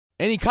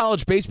Any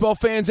college baseball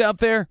fans out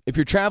there? If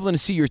you're traveling to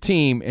see your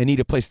team and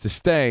need a place to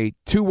stay,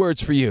 2 words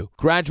for you: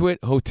 Graduate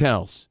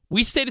Hotels.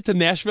 We stayed at the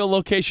Nashville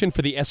location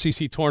for the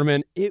SEC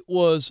tournament. It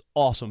was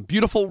awesome.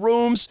 Beautiful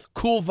rooms,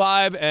 cool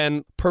vibe,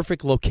 and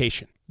perfect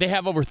location. They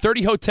have over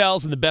 30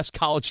 hotels in the best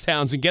college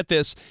towns, and get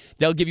this,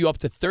 they'll give you up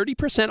to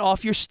 30%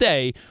 off your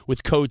stay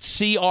with code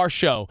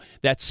CRSHOW.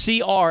 That's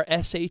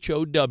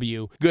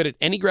CRSHOW. Good at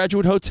any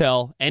Graduate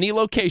Hotel, any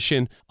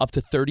location, up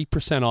to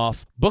 30%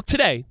 off. Book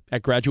today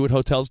at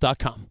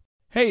graduatehotels.com.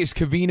 Hey, it's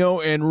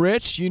Cavino and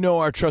Rich. You know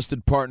our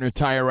trusted partner,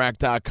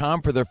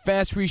 TireRack.com, for their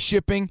fast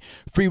reshipping,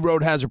 free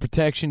road hazard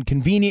protection,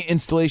 convenient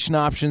installation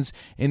options,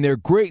 and their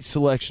great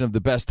selection of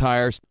the best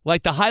tires,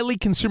 like the highly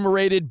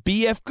consumer-rated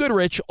BF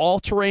Goodrich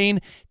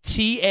All-Terrain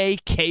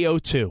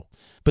TAKO2.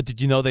 But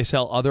did you know they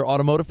sell other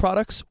automotive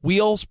products?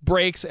 Wheels,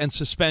 brakes, and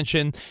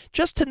suspension,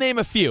 just to name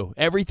a few.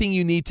 Everything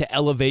you need to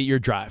elevate your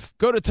drive.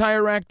 Go to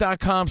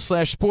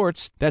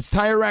TireRack.com/sports. That's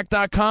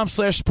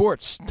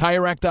TireRack.com/sports.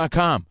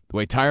 TireRack.com, the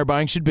way tire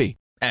buying should be.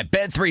 At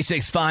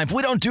Bet365,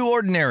 we don't do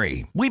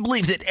ordinary. We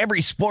believe that every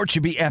sport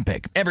should be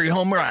epic. Every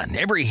home run,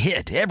 every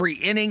hit, every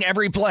inning,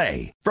 every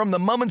play. From the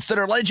moments that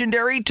are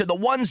legendary to the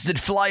ones that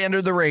fly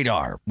under the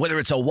radar. Whether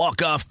it's a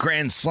walk-off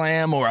grand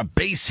slam or a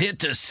base hit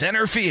to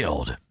center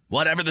field.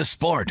 Whatever the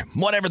sport,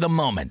 whatever the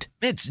moment.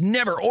 It's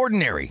never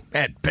ordinary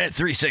at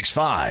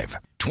Bet365.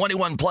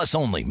 21 plus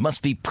only.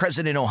 Must be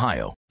present in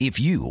Ohio. If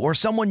you or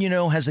someone you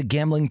know has a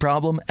gambling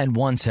problem and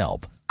wants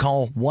help,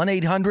 call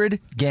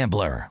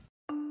 1-800-GAMBLER.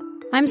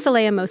 I'm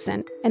Saleha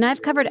Mohsin, and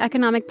I've covered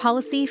economic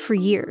policy for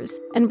years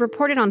and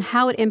reported on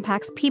how it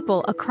impacts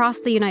people across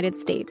the United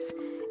States.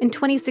 In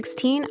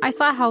 2016, I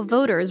saw how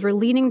voters were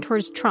leaning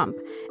towards Trump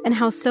and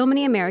how so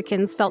many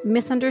Americans felt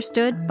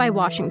misunderstood by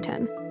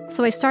Washington.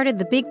 So I started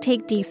The Big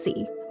Take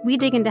DC. We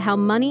dig into how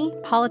money,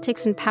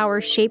 politics, and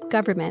power shape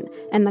government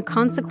and the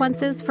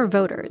consequences for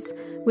voters.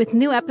 With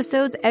new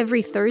episodes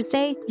every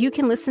Thursday, you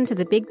can listen to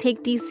The Big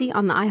Take DC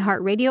on the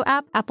iHeartRadio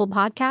app, Apple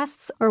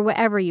Podcasts, or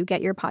wherever you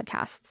get your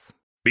podcasts.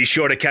 Be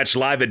sure to catch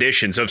live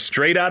editions of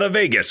Straight Outta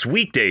Vegas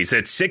weekdays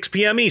at 6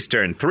 p.m.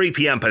 Eastern, 3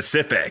 p.m.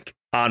 Pacific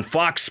on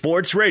Fox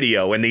Sports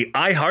Radio and the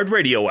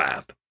iHeartRadio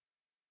app.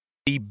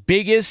 The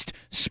biggest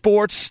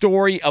sports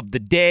story of the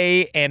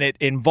day, and it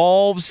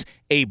involves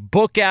a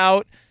book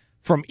out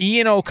from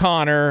Ian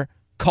O'Connor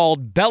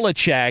called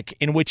Belichick,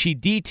 in which he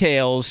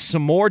details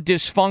some more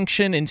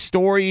dysfunction and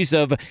stories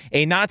of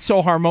a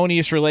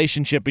not-so-harmonious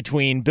relationship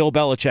between Bill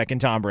Belichick and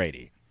Tom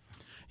Brady.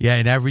 Yeah,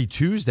 and every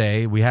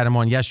Tuesday, we had him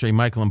on yesterday,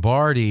 Mike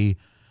Lombardi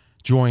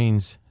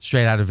joins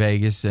Straight Outta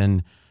Vegas,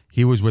 and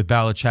he was with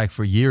Belichick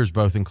for years,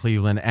 both in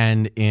Cleveland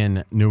and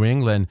in New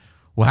England.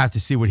 We'll have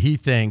to see what he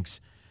thinks.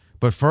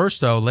 But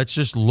first, though, let's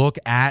just look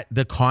at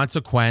the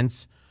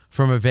consequence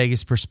from a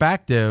Vegas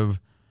perspective.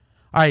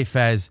 All right,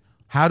 Fez,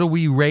 how do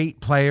we rate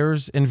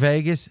players in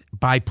Vegas?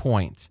 By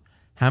points.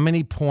 How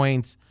many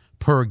points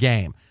per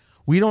game?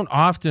 We don't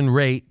often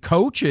rate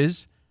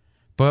coaches,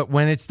 but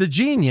when it's the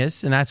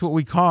genius, and that's what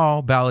we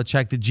call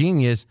Belichick the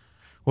genius,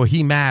 well,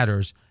 he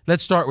matters.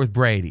 Let's start with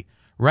Brady.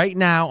 Right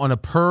now, on a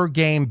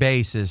per-game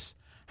basis,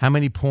 how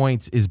many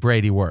points is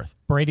Brady worth?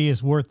 Brady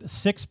is worth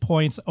 6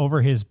 points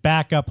over his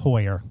backup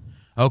Hoyer.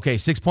 Okay,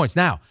 6 points.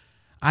 Now,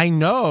 I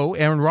know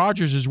Aaron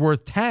Rodgers is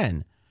worth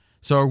 10.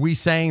 So are we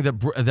saying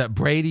that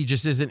Brady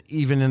just isn't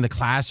even in the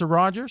class of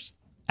Rodgers?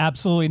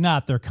 Absolutely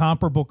not. They're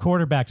comparable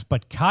quarterbacks,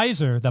 but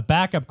Kaiser, the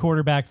backup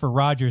quarterback for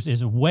Rodgers,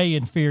 is way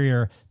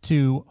inferior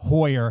to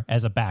Hoyer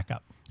as a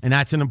backup. And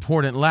that's an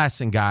important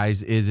lesson,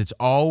 guys, is it's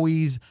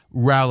always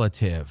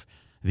relative.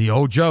 The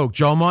old joke,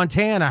 Joe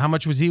Montana, how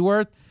much was he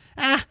worth?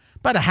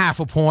 About a half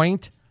a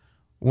point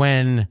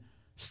when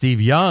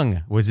Steve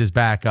Young was his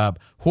backup.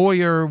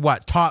 Hoyer,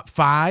 top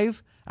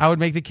 5? I would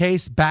make the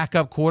case,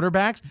 backup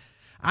quarterbacks.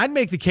 I'd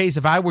make the case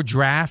if I were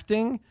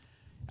drafting,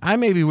 I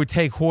maybe would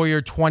take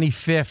Hoyer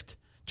 25th,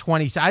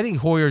 20. I think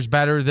Hoyer's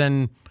better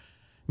than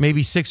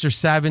maybe 6 or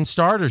 7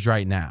 starters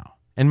right now,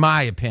 in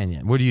my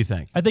opinion. What do you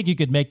think? I think you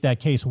could make that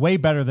case way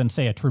better than,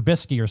 say, a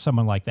Trubisky or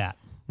someone like that.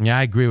 Yeah,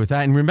 I agree with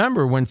that. And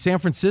remember, when San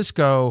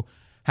Francisco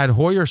had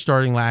Hoyer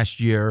starting last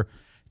year,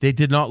 they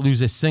did not lose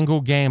a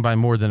single game by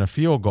more than a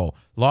field goal.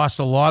 Lost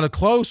a lot of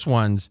close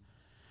ones.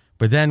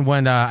 But then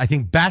when I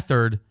think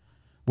Beathard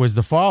was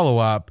the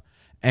follow-up,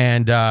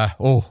 and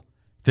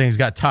things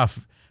got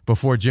tough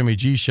before Jimmy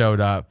G showed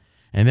up.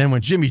 And then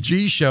when Jimmy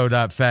G showed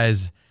up,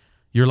 Fez,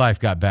 your life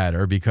got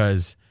better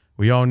because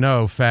we all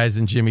know Fez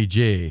and Jimmy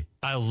G.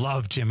 I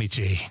love Jimmy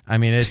G. I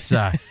mean, it's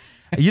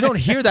you don't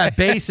hear that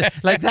bass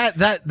like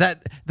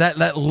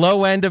that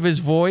low end of his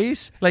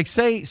voice. Like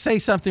say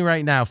something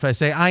right now, Fez.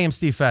 Say, I am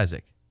Steve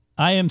Fezzik.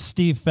 I am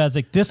Steve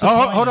Fezzik.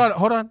 Disappointed. Oh,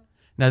 hold on.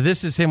 Now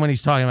this is him when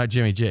he's talking about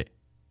Jimmy G.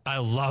 I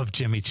love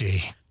Jimmy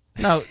G.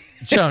 No,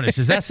 Jonas,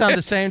 does that sound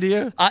the same to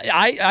you?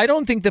 I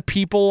don't think the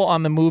people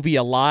on the movie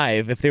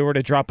Alive, if they were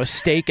to drop a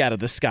steak out of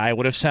the sky,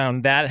 would have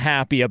sounded that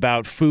happy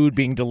about food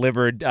being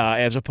delivered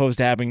as opposed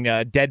to having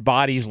dead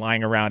bodies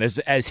lying around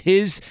as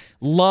his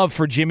love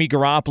for Jimmy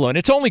Garoppolo. And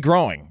it's only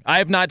growing. I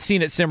have not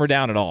seen it simmer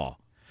down at all.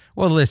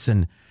 Well,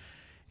 listen,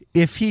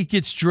 if he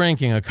gets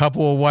drinking a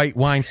couple of white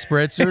wine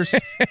spritzers,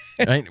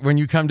 right, when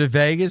you come to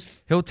Vegas,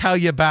 he'll tell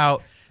you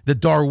about the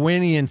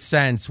Darwinian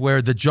sense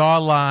where the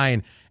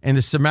jawline and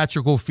the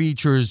symmetrical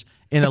features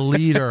in a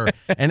leader.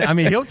 And, I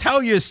mean, he'll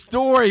tell you a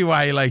story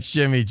why he likes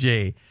Jimmy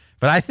G,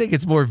 but I think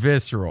it's more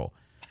visceral.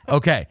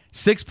 Okay,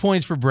 6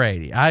 points for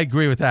Brady. I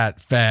agree with that,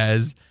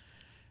 Fez.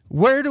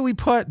 Where do we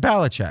put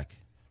Belichick?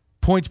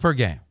 Points per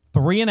game.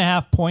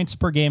 3.5 points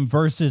per game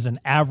versus an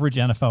average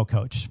NFL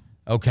coach.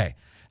 Okay.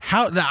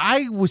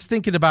 I was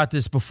thinking about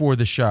this before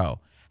the show.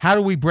 How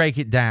do we break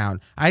it down?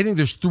 I think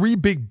there's 3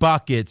 big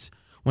buckets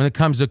when it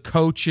comes to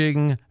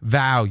coaching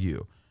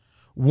value.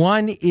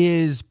 One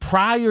is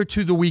prior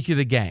to the week of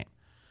the game.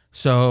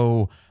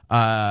 So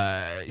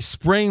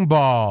spring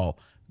ball,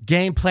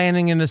 game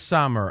planning in the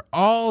summer,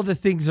 all the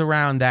things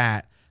around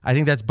that. I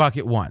think that's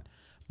bucket 1.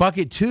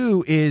 Bucket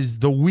 2 is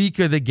the week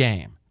of the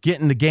game,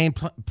 getting the game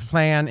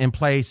plan in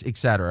place,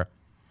 etc.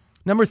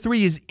 Number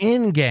 3 is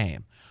in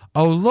game.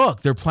 Oh,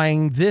 look, they're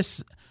playing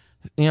this,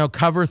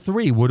 cover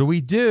 3. What do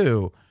we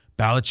do?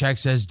 Belichick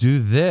says, do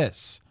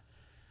this.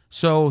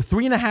 So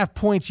 3.5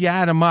 points, you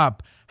add them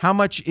up. How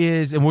much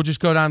is, and we'll just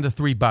go down to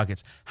 3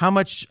 buckets. How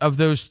much of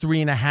those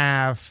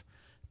 3.5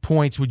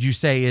 points would you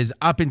say is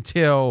up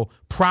until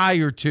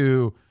prior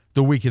to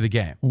the week of the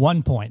game?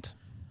 1 point.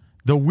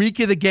 The week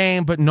of the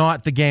game, but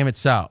not the game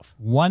itself.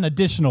 1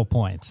 additional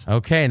point.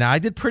 Okay, now I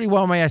did pretty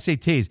well on my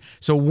SATs.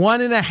 So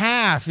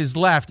 1.5 is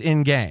left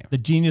in game. The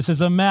genius is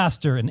a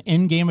master in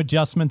in-game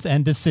adjustments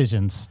and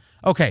decisions.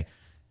 Okay,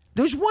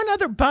 there's one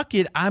other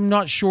bucket I'm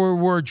not sure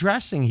we're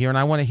addressing here, and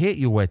I want to hit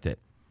you with it.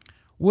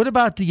 What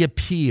about the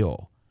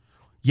appeal?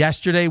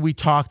 Yesterday we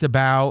talked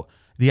about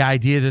the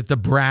idea that the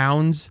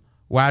Browns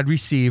wide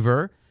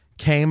receiver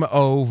came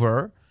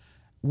over.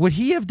 Would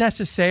he have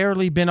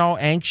necessarily been all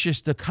anxious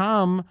to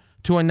come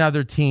to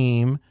another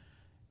team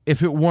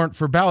if it weren't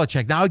for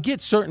Belichick? Now, I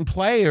get certain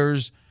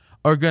players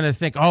are going to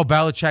think, oh,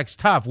 Belichick's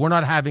tough. We're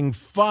not having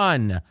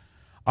fun.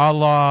 A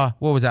la,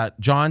 what was that,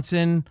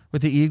 Johnson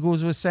with the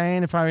Eagles was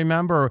saying, if I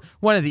remember? Or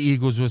one of the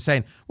Eagles was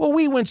saying, well,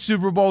 we win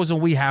Super Bowls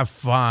and we have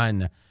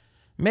fun.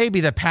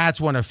 Maybe the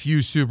Pats won a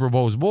few Super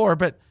Bowls more,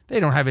 but they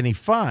don't have any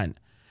fun.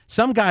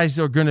 Some guys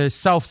are going to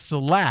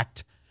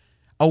self-select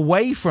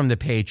away from the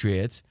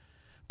Patriots.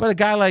 But a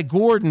guy like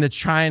Gordon that's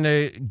trying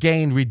to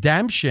gain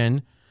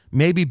redemption,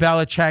 maybe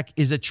Belichick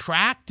is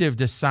attractive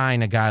to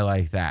sign a guy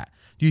like that.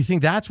 Do you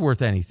think that's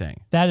worth anything?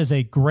 That is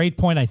a great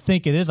point. I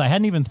think it is. I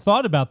hadn't even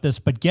thought about this,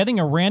 but getting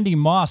a Randy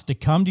Moss to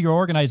come to your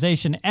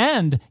organization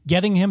and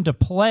getting him to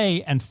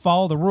play and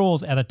follow the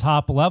rules at a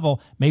top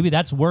level, maybe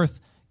that's worth,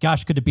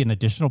 gosh, could it be an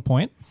additional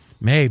point?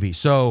 Maybe.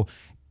 So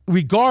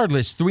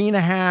regardless,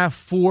 3.5,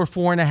 4,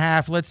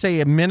 4.5, let's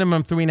say a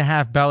minimum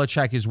 3.5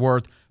 Belichick is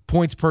worth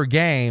points per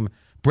game.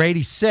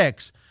 Brady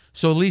 6.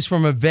 So at least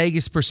from a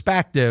Vegas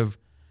perspective,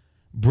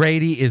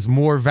 Brady is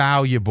more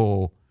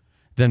valuable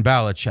than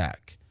Belichick.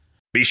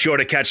 Be sure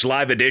to catch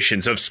live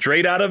editions of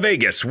Straight Outta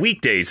Vegas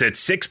weekdays at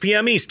 6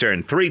 p.m.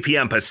 Eastern, 3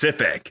 p.m.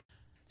 Pacific.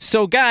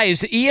 So,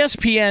 guys,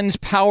 ESPN's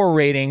power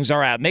ratings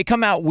are out, and they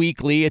come out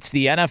weekly. It's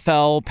the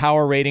NFL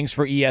power ratings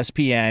for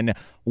ESPN.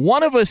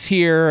 One of us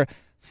here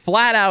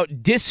flat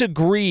out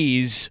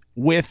disagrees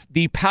with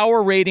the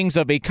power ratings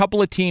of a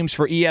couple of teams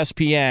for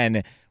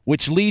ESPN,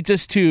 which leads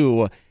us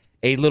to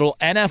a little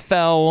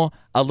NFL,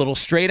 a little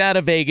Straight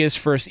Outta Vegas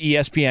versus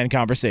ESPN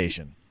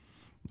conversation.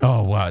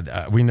 Oh,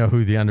 wow. We know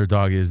who the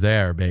underdog is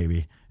there,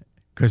 baby,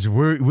 because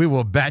we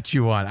will bet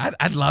you on.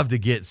 I'd love to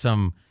get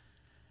some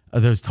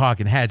of those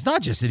talking heads,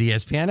 not just at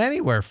ESPN,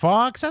 anywhere.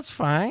 Fox, that's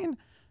fine.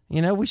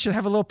 We should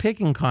have a little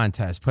picking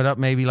contest. Put up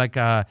maybe like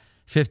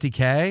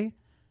 $50K.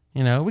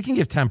 We can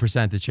give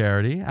 10% to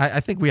charity. I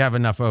think we have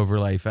enough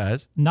overlay,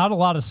 Fez. Not a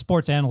lot of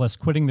sports analysts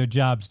quitting their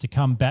jobs to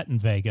come bet in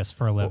Vegas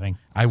for a living.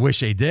 I wish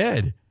they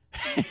did.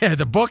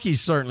 The bookies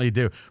certainly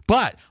do.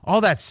 But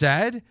all that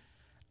said,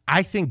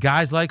 I think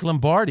guys like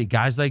Lombardi,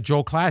 guys like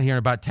Joel Klatt here in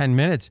about 10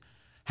 minutes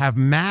have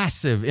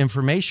massive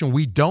information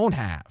we don't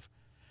have.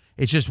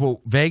 It's just what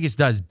Vegas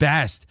does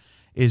best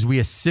is we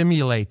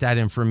assimilate that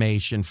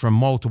information from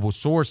multiple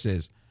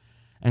sources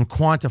and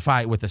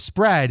quantify it with a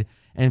spread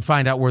and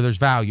find out where there's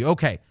value.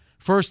 Okay,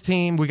 first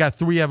team, we got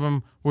 3 of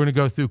them. We're going to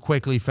go through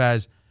quickly,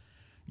 Fez.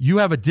 You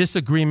have a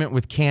disagreement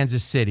with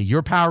Kansas City.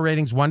 Your power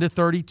ratings 1 to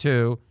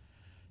 32.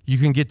 You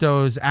can get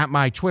those at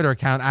my Twitter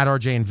account, at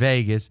RJ in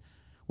Vegas.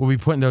 We'll be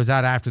putting those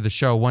out after the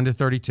show, 1 to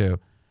 32.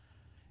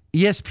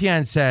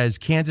 ESPN says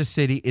Kansas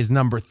City is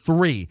number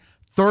 3,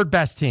 third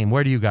best team.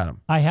 Where do you got them?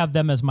 I have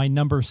them as my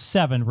number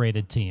 7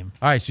 rated team.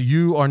 All right, so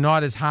you are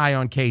not as high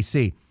on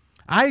KC.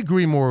 I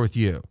agree more with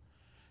you.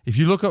 If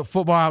you look at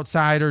Football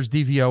Outsiders,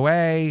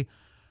 DVOA,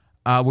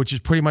 which is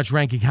pretty much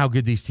ranking how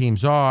good these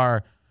teams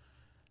are,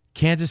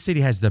 Kansas City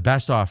has the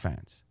best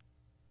offense.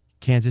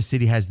 Kansas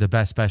City has the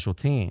best special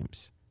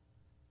teams.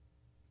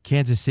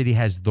 Kansas City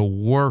has the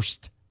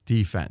worst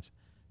defense.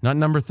 Not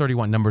number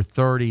 31, number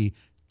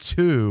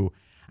 32.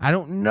 I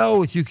don't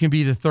know if you can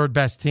be the third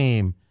best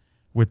team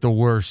with the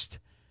worst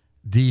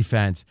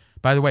defense.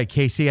 By the way,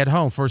 KC at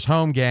home, first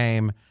home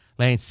game,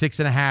 laying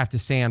 6.5 to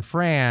San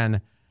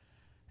Fran.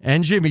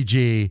 and Jimmy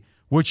G,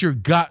 what's your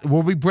gut?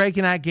 We'll be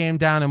breaking that game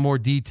down in more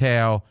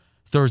detail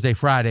Thursday,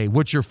 Friday.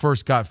 What's your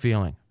first gut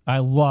feeling? I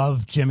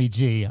love Jimmy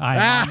G.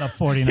 I'm on the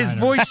 49ers. His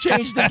voice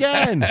changed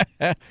again.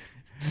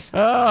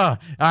 All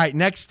right,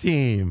 next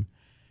team.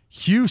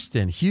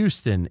 Houston.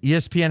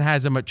 ESPN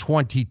has them at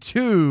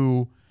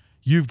 22.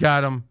 You've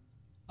got them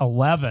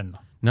 11.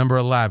 Number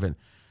 11.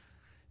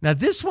 Now,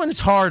 this one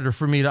is harder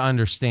for me to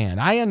understand.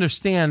 I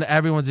understand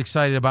everyone's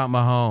excited about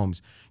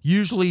Mahomes.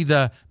 Usually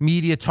the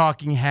media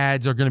talking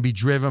heads are going to be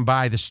driven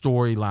by the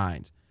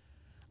storylines.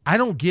 I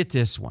don't get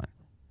this one.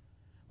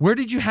 Where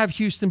did you have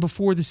Houston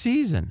before the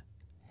season?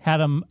 Had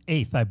them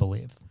 8th, I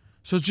believe.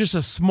 So it's just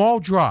a small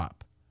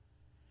drop.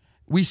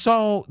 We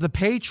saw the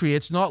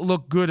Patriots not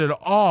look good at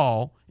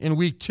all in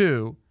week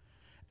 2.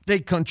 They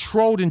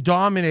controlled and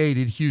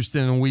dominated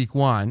Houston in week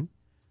 1.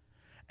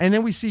 And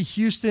then we see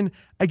Houston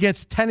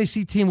against a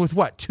Tennessee team with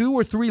what, 2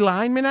 or 3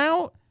 linemen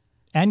out?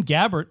 And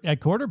Gabbert at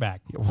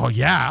quarterback. Well,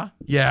 yeah.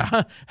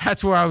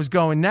 That's where I was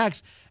going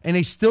next. And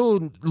they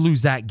still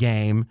lose that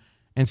game.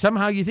 And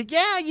somehow you think,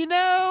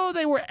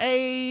 they were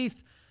 8th,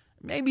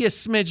 maybe a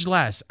smidge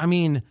less. I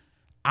mean,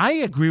 I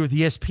agree with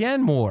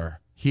ESPN more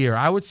here.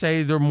 I would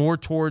say they're more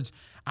towards,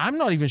 I'm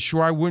not even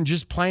sure, I wouldn't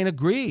just plain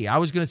agree. I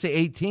was going to say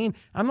 18.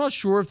 I'm not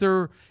sure if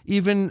they're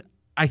even,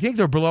 I think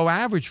they're below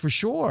average for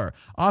sure.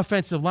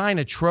 Offensive line,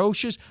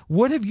 atrocious.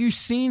 What have you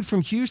seen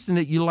from Houston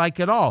that you like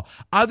at all?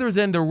 Other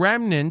than the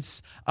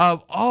remnants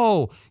of,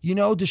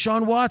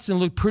 Deshaun Watson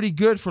looked pretty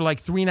good for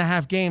like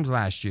 3.5 games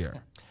last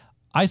year.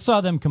 I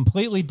saw them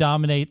completely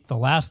dominate the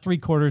last 3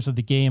 quarters of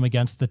the game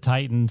against the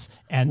Titans.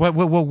 And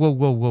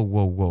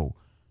Whoa.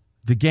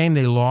 The game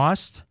they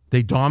lost,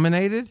 they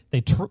dominated?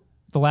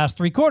 The last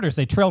 3 quarters,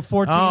 they trailed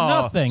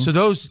 14-0. So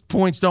those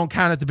points don't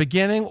count at the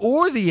beginning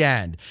or the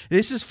end.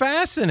 This is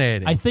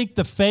fascinating. I think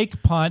the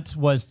fake punt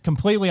was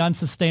completely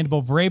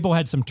unsustainable. Vrabel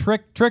had some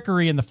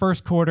trickery in the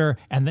first quarter,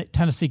 and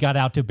Tennessee got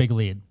out to a big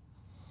lead.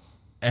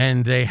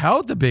 And they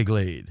held the big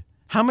lead.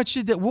 How much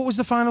what was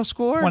the final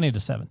score?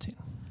 20-17.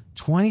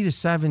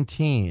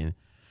 20-17.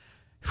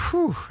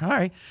 Whew. All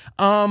right.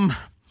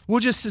 We'll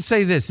just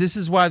say this. This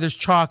is why there's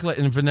chocolate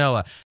and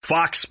vanilla.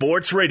 Fox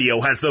Sports Radio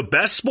has the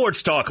best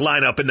sports talk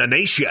lineup in the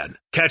nation.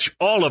 Catch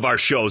all of our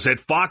shows at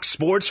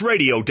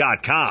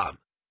foxsportsradio.com.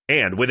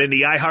 And within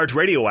the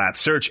iHeartRadio app,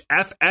 search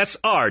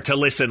FSR to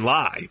listen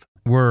live.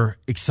 We're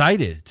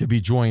excited to be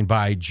joined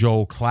by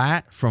Joel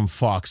Klatt from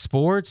Fox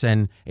Sports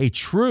and a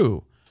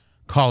true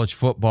college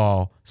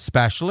football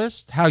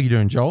specialist. How you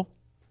doing, Joel?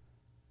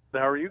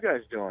 How are you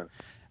guys doing?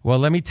 Well,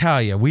 let me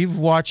tell you, we've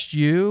watched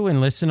you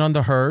and listened on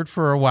The Herd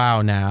for a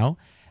while now,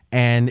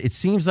 and it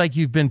seems like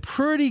you've been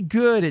pretty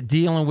good at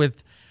dealing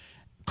with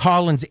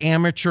Colin's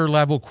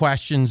amateur-level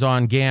questions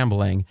on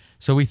gambling,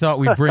 so we thought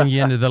we'd bring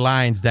you into the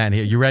lines down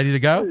here. You ready to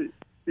go?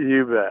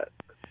 You bet.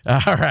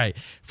 All right.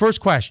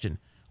 First question.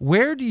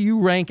 Where do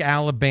you rank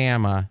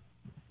Alabama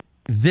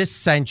this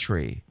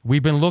century?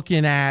 We've been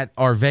looking at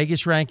our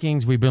Vegas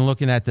rankings. We've been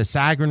looking at the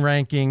Sagarin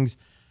rankings.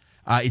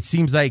 It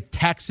seems like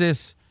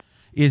Texas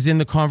is in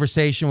the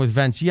conversation with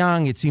Vince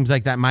Young. It seems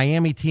like that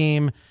Miami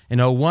team in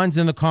 01's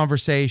in the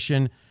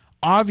conversation.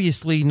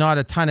 Obviously not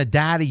a ton of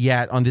data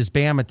yet on this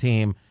Bama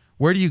team.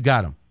 Where do you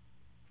got them?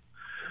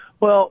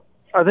 Well,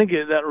 I think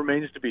that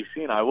remains to be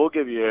seen. I will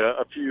give you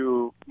a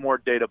few more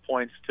data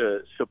points to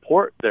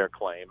support their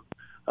claim.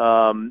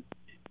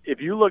 If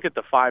you look at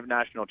the 5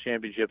 national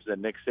championships that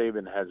Nick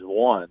Saban has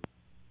won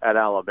at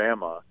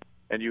Alabama,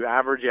 and you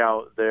average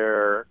out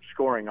their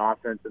scoring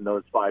offense in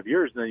those 5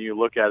 years, and then you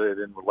look at it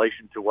in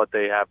relation to what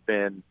they have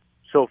been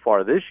so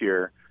far this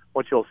year,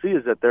 what you'll see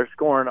is that they're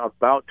scoring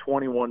about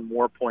 21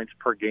 more points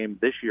per game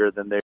this year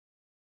than they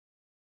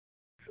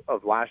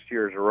of last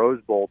year's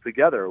Rose Bowl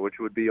together, which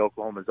would be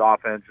Oklahoma's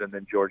offense and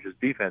then Georgia's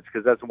defense,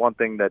 because that's one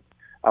thing that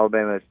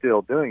Alabama is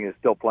still doing, is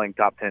still playing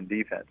top 10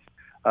 defense.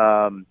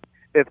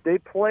 If they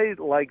play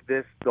like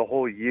this the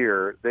whole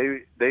year,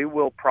 they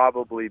will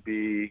probably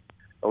be,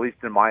 at least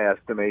in my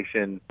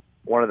estimation,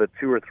 one of the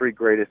 2 or 3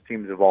 greatest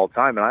teams of all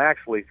time. And I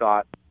actually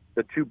thought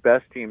the 2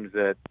 best teams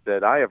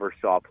that I ever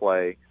saw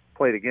played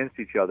against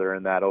each other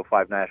in that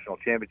 05 national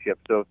championship.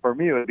 So for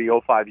me, it would be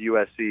 05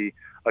 USC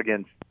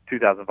against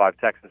 2005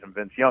 Texas and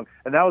Vince Young.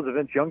 And that was a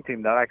Vince Young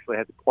team that I actually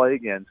had to play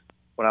against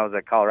when I was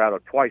at Colorado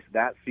twice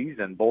that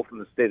season, both in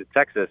the state of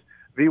Texas.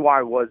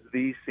 VY was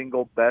the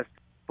single best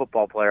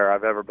football player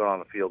I've ever been on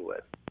the field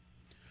with.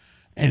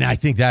 And I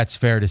think that's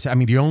fair to say. I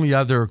mean, the only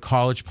other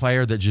college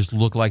player that just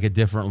looked like a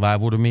different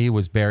level to me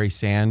was Barry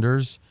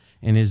Sanders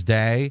in his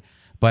day.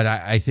 But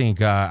I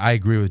think I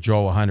agree with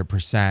Joel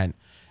 100%.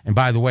 And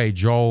by the way,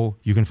 Joel,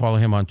 you can follow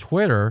him on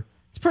Twitter.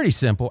 It's pretty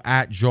simple,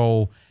 at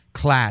Joel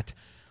Klatt.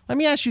 Let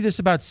me ask you this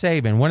about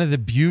Saban. One of the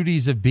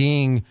beauties of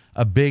being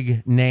a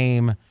big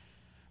name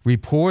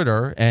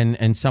reporter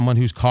and someone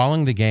who's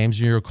calling the games,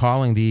 and you're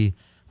calling the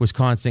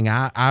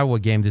Wisconsin-Iowa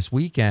game this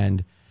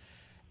weekend,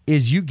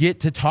 is you get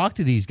to talk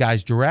to these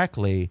guys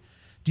directly.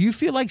 Do you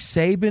feel like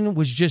Saban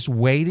was just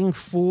waiting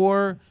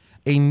for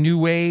a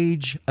new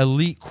age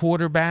elite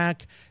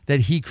quarterback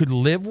that he could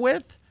live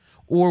with?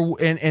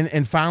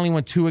 and finally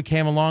when Tua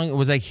came along, it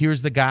was like,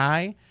 here's the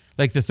guy,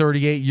 like the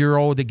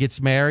 38-year-old that gets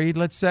married,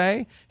 let's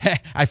say.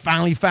 I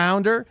finally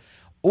found her.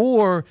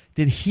 Or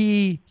did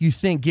he, you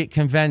think, get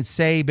convinced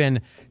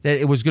Saban that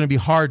it was going to be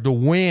hard to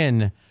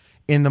win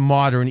in the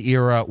modern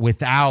era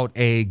without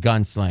a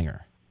gunslinger?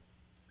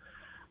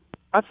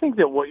 I think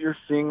that what you're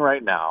seeing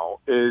right now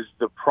is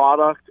the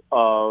product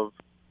of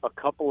a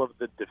couple of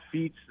the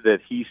defeats that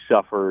he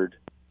suffered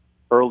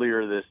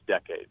earlier this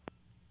decade.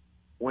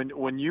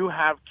 When you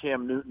have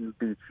Cam Newton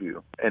beat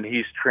you and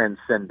he's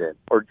transcendent,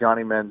 or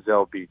Johnny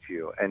Manziel beats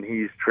you and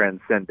he's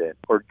transcendent,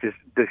 or just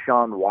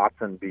Deshaun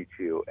Watson beats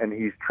you and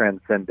he's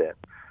transcendent,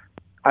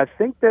 I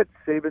think that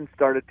Saban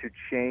started to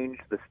change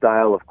the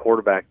style of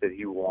quarterback that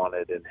he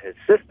wanted in his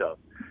system,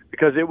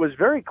 because it was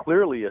very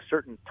clearly a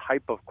certain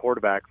type of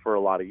quarterback for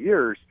a lot of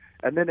years,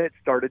 and then it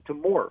started to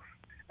morph.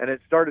 And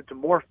it started to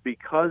morph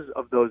because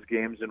of those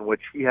games in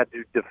which he had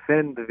to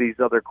defend these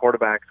other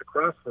quarterbacks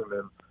across from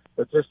him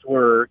that just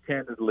were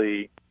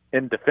candidly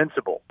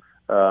indefensible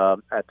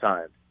at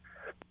times.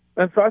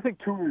 And so I think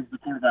Tua is the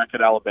quarterback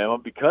at Alabama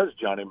because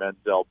Johnny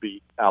Manziel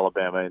beat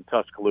Alabama in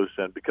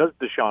Tuscaloosa, and because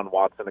Deshaun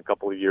Watson a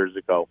couple of years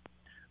ago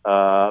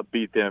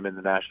beat them in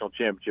the national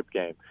championship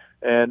game.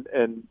 And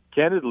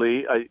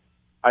candidly,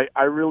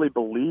 I really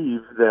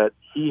believe that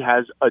he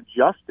has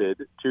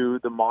adjusted to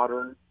the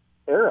modern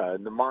era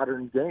and the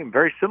modern game,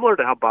 very similar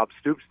to how Bob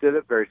Stoops did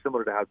it, very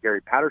similar to how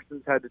Gary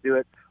Patterson's had to do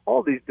it.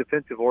 All these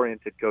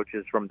defensive-oriented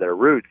coaches from their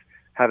roots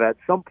have at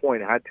some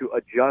point had to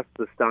adjust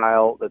the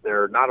style that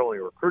they're not only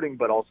recruiting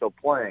but also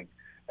playing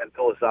and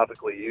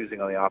philosophically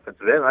using on the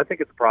offensive end. And I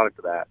think it's a product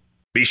of that.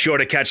 Be sure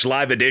to catch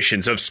live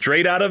editions of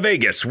Straight Outta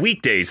Vegas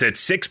weekdays at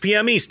 6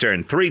 p.m.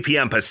 Eastern, 3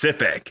 p.m.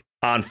 Pacific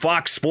on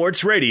Fox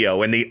Sports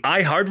Radio and the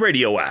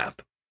iHeartRadio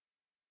app.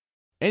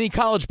 Any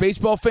college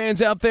baseball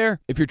fans out there?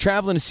 If you're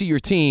traveling to see your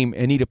team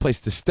and need a place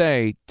to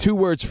stay, 2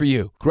 words for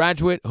you: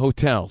 Graduate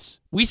Hotels.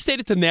 We stayed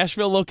at the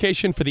Nashville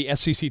location for the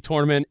SEC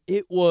tournament.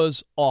 It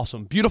was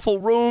awesome. Beautiful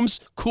rooms,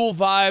 cool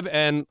vibe,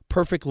 and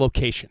perfect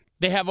location.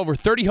 They have over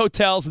 30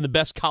 hotels in the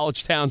best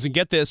college towns, and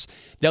get this,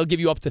 they'll give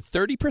you up to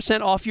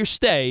 30% off your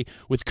stay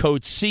with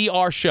code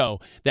CRSHOW.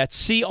 That's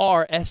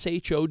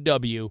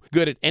CRSHOW.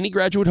 Good at any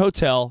Graduate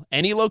Hotel,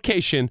 any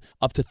location,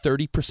 up to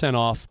 30%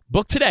 off.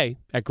 Book today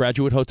at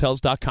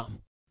graduatehotels.com.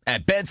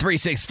 At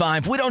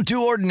Bet365, we don't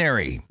do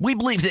ordinary. We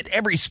believe that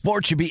every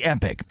sport should be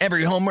epic.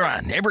 Every home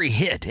run, every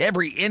hit,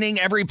 every inning,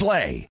 every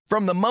play.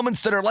 From the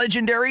moments that are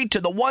legendary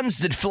to the ones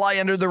that fly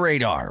under the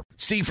radar.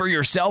 See for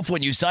yourself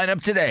when you sign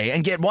up today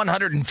and get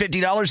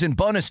 $150 in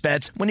bonus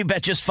bets when you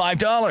bet just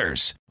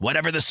 $5.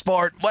 Whatever the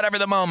sport, whatever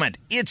the moment,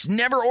 it's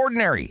never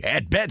ordinary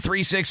at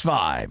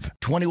Bet365.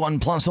 21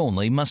 plus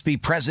only. Must be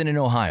present in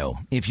Ohio.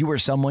 If you or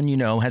someone you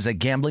know has a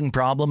gambling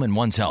problem and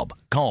wants help,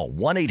 call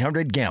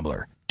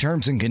 1-800-GAMBLER.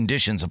 Terms and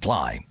conditions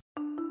apply.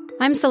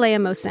 I'm Saleha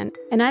Mohsin,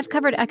 and I've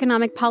covered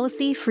economic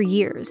policy for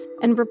years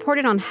and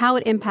reported on how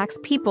it impacts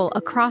people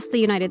across the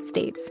United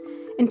States.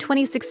 In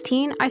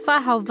 2016, I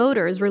saw how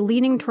voters were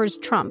leaning towards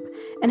Trump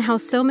and how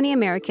so many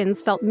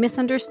Americans felt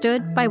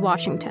misunderstood by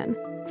Washington.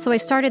 So I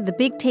started The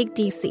Big Take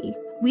DC.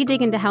 We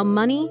dig into how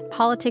money,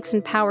 politics,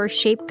 and power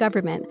shape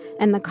government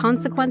and the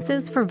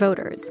consequences for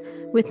voters.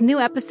 With new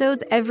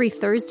episodes every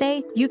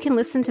Thursday, you can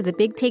listen to The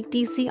Big Take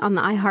DC on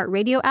the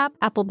iHeartRadio app,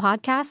 Apple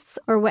Podcasts,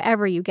 or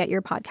wherever you get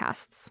your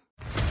podcasts.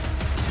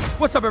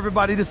 What's up,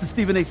 everybody? This is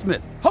Stephen A.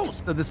 Smith,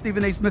 host of the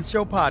Stephen A. Smith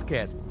Show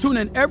podcast. Tune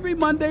in every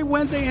Monday,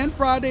 Wednesday, and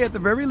Friday at the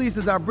very least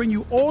as I bring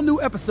you all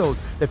new episodes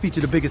that feature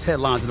the biggest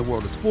headlines in the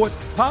world of sports,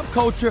 pop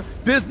culture,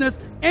 business,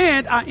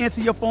 and I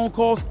answer your phone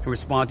calls and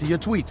respond to your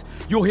tweets.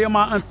 You'll hear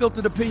my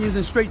unfiltered opinions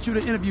and straight-shooter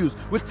interviews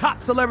with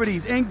top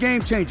celebrities and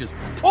game changers.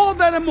 All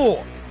that and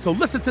more. So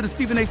listen to the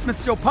Stephen A.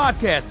 Smith Show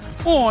podcast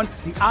on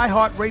the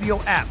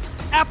iHeartRadio app,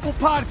 Apple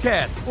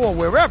Podcasts, or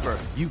wherever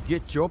you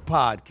get your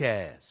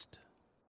podcasts.